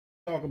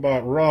Talk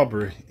about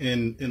robbery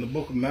in the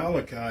book of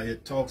Malachi.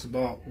 It talks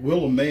about,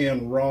 will a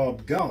man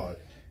rob God?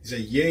 He said,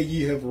 yea,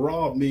 ye have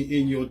robbed me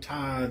in your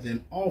tithe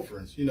and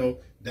offerings. You know,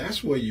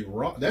 that's where you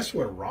rob. That's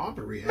where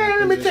robbery happens. Man,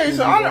 let me tell you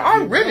something.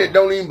 I really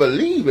don't even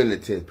believe in the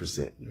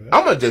 10%. Yeah.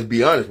 I'm gonna just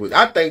be honest with you.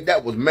 I think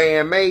that was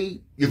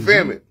man-made. You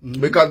feel me?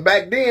 Because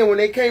back then, when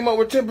they came up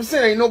with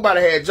 10%, ain't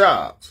nobody had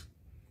jobs.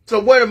 So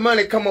where the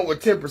money come up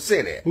with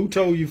 10% at? Who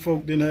told you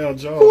folk didn't have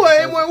jobs? What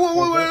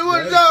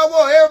job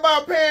was?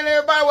 Everybody paying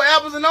everybody with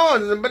apples and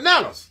oranges and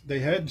bananas. They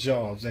had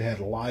jobs. They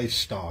had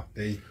livestock.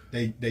 They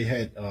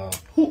had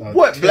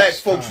what black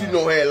folks you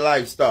know had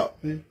livestock?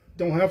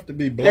 Don't have to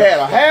be black. They had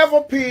a half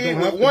a pig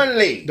with one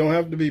leg. Don't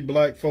have to be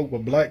black folk,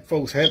 but black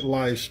folks had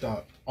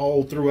livestock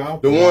all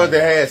throughout. The ones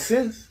that had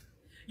sense.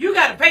 You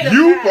got to pay them.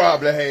 You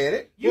probably had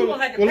it. You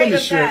gonna have to pay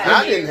them.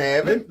 I didn't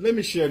have it. Let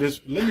me share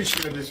this. Let me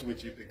share this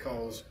with you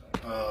because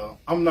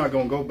I'm not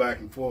gonna go back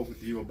and forth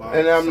with you about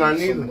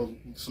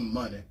some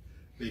money,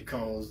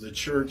 because the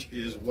church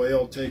is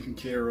well taken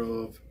care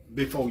of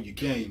before you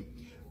came.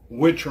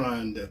 We're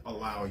trying to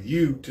allow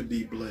you to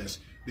be blessed,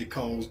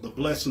 because the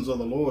blessings of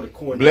the Lord,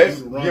 according to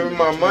Deuteronomy, giving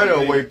my money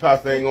away,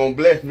 Pastor, ain't gonna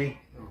bless me.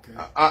 Okay.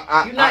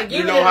 You're not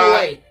giving it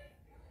away.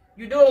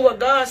 You're doing what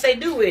God say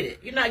do with it.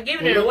 You're not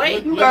giving it away.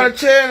 You got a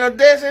chair and a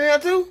desk in here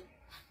too?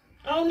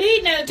 I don't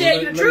need nothing to tell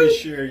you the truth. Let me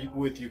share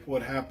with you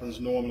what happens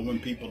normally when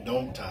people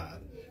don't tithe.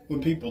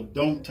 When people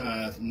don't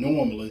tithe,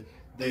 normally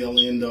they'll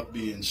end up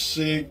being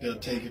sick. They'll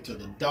take it to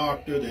the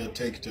doctor. They'll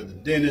take it to the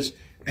dentist.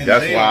 And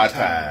that's why I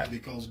tithe.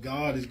 Because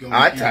God is going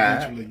to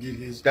eventually get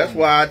his. That's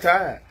why I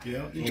tithe.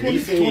 Yeah. You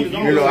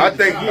know, I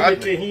think give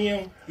it to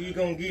him, he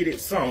gonna get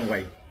it some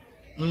way.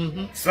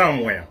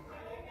 Somewhere.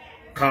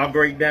 Car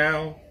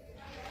breakdown,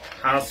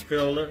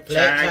 hospital, child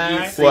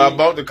gets sick. Well, I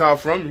bought the car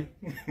from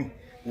you.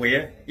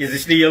 Where? Is it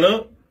still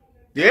up?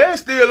 Yeah,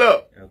 it's still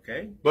up.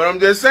 Okay. But I'm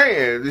just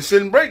saying, it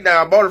shouldn't break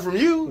down. I bought it from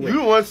you. You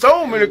the one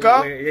sold me the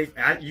car.